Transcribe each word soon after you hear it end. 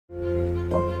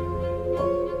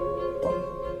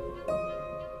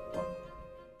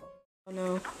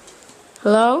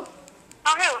Hello?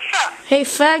 Oh, hey, what's up? Hey,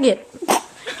 faggot.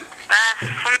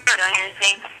 I'm not doing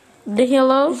anything. The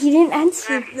hello? He didn't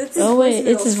answer. Oh wait,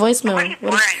 it's his What are voicemail. you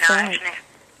What doing a now, fag. actually?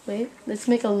 Wait, let's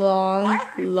make a long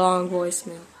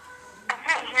voicemail. I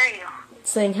can't hear you.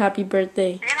 Saying happy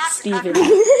birthday, You're not Steven.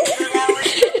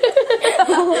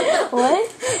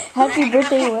 What? Happy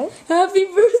birthday, what? Happy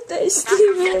birthday,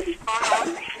 Steven. Oh,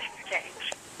 no.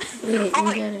 Wait, Oh, you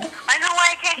wait. got it. I know why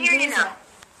I can't hear you now.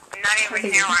 I'm not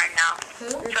even here right now.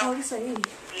 You're calling Saeed.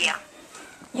 Yeah.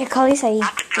 You're calling Saeed.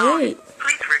 At the tone, Wait.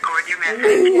 please record your message.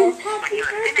 When you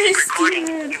have finished recording,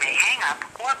 you may hang up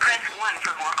or press 1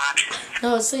 for more options.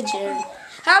 No, say Jerry.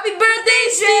 Happy birthday,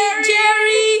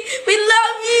 Jerry! We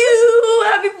love you!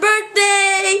 Happy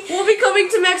birthday! We'll be coming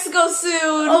to Mexico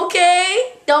soon.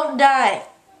 Okay? Don't die.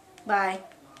 Bye.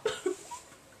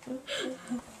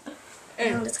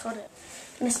 Let's go to.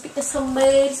 Can I speak to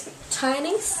somebody?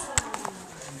 Chinese?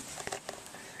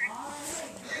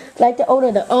 Like to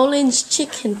order the orange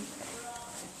chicken.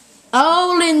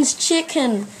 Orange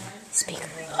chicken. Speaker.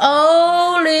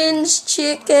 Orange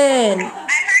chicken. I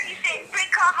heard you say bring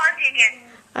call Harvey again.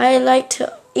 I like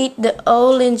to eat the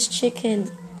orange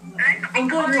chicken. I'm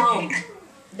going home.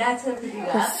 That's how to do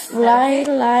that. Fly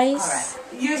rice.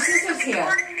 Alright. Your sister's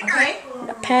here, okay?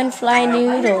 Pan fry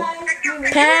noodle.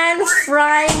 Pan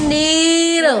fry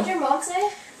noodle. Your mom say?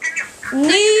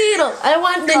 Noodle. I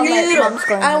want the Oh, my noodle. mom's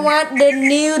going I home. want the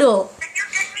noodle.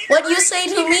 What you say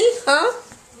to me, huh?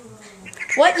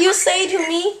 What you say to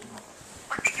me?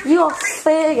 You are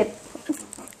faggot.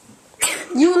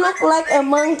 You look like a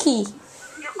monkey.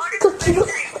 Cook you.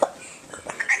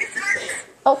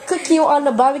 I'll cook you on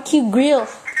the barbecue grill.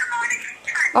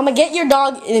 I'm gonna get your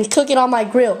dog and cook it on my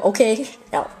grill, okay?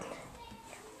 Now,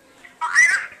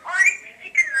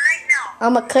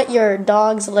 I'm gonna cut your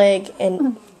dog's leg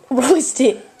and roast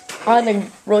it on a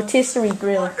rotisserie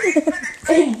grill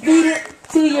and feed it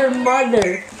to your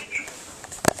mother.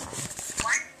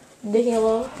 The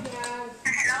hello?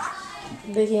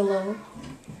 The hello?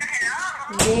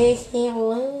 The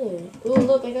hello? Ooh,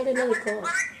 look, I got another call.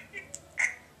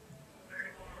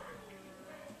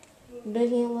 The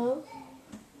hello?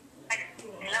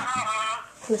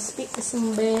 Let's speak to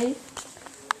somebody.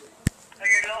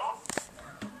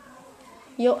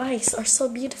 Your eyes are so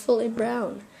beautiful and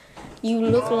brown. You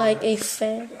look like a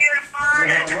fan.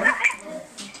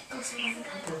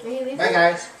 Bye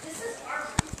guys.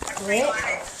 Where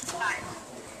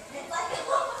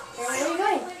are you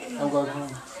going? I'm going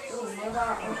home.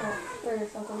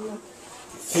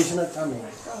 He's not coming.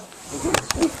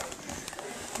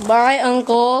 Bye,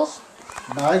 Uncle.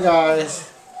 Bye guys.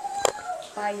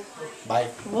 Bye. Bye.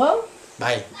 What?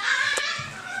 Bye.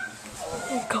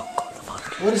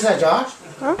 What is that, Josh?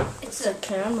 Huh? It's a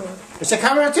camera. It's a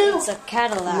camera too? It's a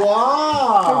Cadillac.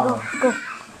 Wow.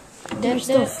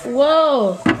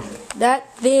 Whoa,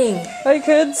 that thing. Hi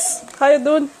kids, how you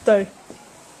doing today?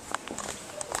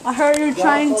 I heard you're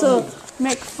trying to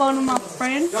make fun of my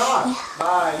friend. Josh.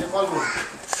 Bye. You call me.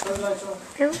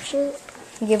 Oh shit.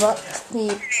 Give up. What's your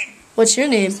name? What's your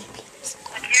name?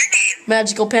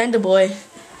 Magical Panda Boy. Boy?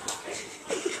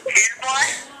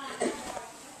 Okay.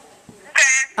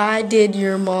 I did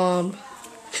your mom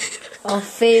A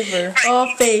favor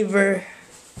a favor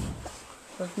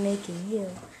of making you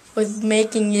with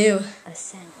making you a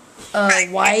sandwich. a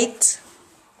white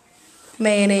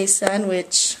mayonnaise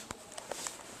sandwich.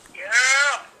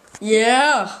 Yeah.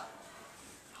 Yeah.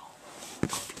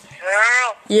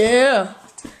 Yeah.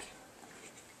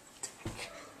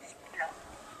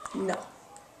 No.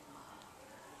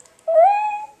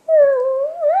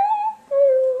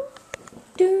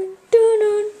 Dun, dun,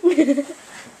 dun.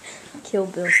 Kill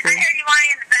Bill. I heard you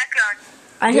wanting in the background.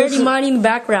 I heard Imani in the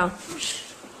background.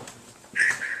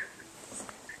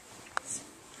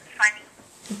 Funny.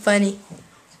 Funny.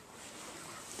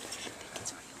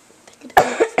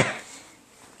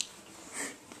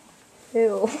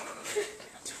 Ew.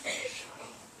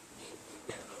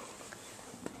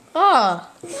 Ah,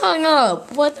 hung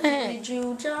up. What the heck?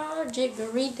 Juja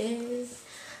jiggery day.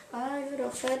 I got a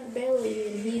fat belly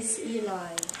and he's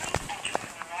Eli.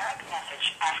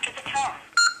 Message after the tone.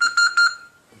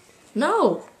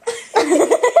 No.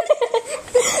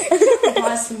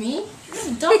 Pass me.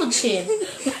 Double chin.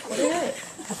 What the heck?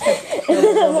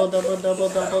 Double, double, double,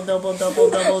 double, double,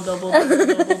 double, double, double, double,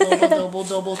 double, double,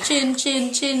 double, chin,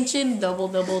 chin, chin, chin, double,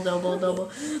 double, double, double,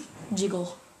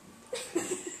 jiggle.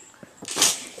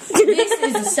 This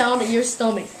is the sound of your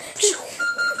stomach.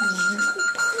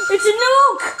 It's a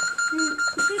nuke!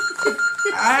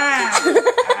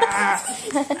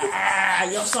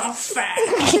 You're so fat.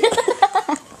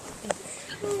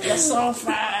 You're so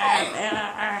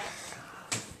fat.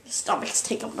 You're stomachs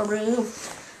take up the room.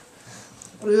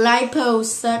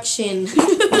 Liposuction.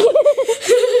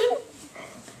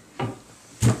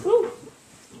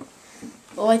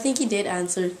 Oh, I think he did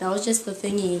answer. That was just the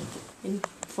thingy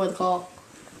for the call.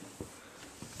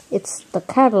 It's the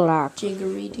Cadillac.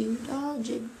 Jiggery doo dah,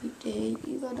 jiggly day.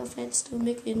 You got a fence to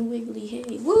make in wiggly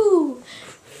hay. Woo!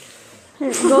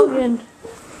 Here, go again.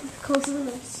 Close to the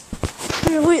nose.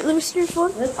 Here, wait, let me see your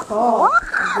phone. Let's call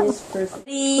this person.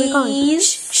 Please.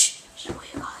 Shh. Who are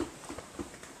you calling?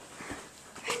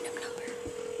 Random number.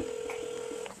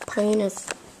 Penis.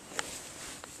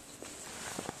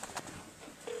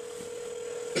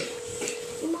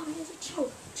 Your mom has a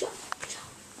choke.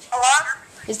 Hello?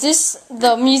 Is this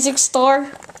the music store?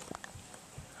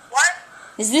 What?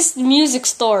 Is this the music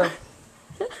store?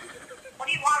 What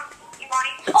do you want? You want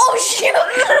Oh shoot!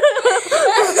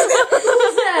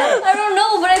 I don't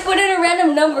know, but I put in a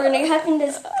random number and it happened to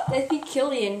I think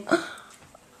Killian.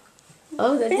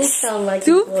 Oh, that did sound like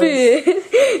Stupid.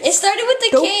 It started with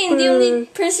the K, and the only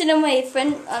person on my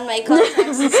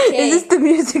contacts is K. Is this the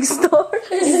music store?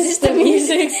 Is this the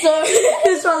music store?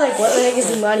 It's not like, what the heck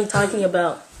is Imani talking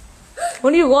about?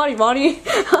 What do you want, Imani?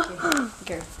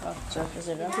 Here. Oh, sorry. Is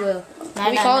it up? Well, Who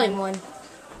are we calling?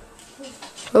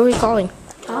 Who are we calling?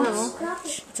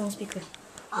 It's on speaker.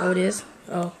 Oh, it is?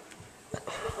 Oh.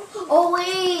 Oh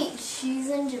wait, she's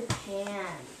in Japan.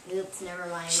 Oops, never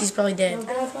mind. She's probably dead.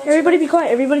 Everybody be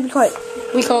quiet. Everybody be quiet.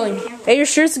 Who we calling? Hey, your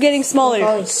shirt's getting smaller.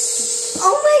 Calling.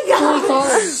 Oh my Who god! we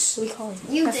calling? Who we calling?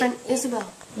 You My did. friend Isabel.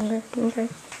 Okay.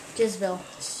 Jisbel.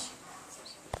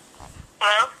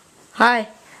 Hello? Hi.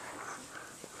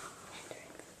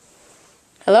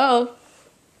 Hello.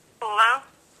 Hello?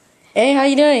 Hey, how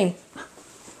you doing?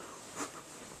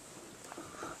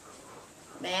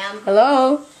 Ma'am.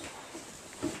 Hello.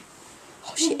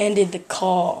 Oh, she ended the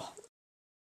call.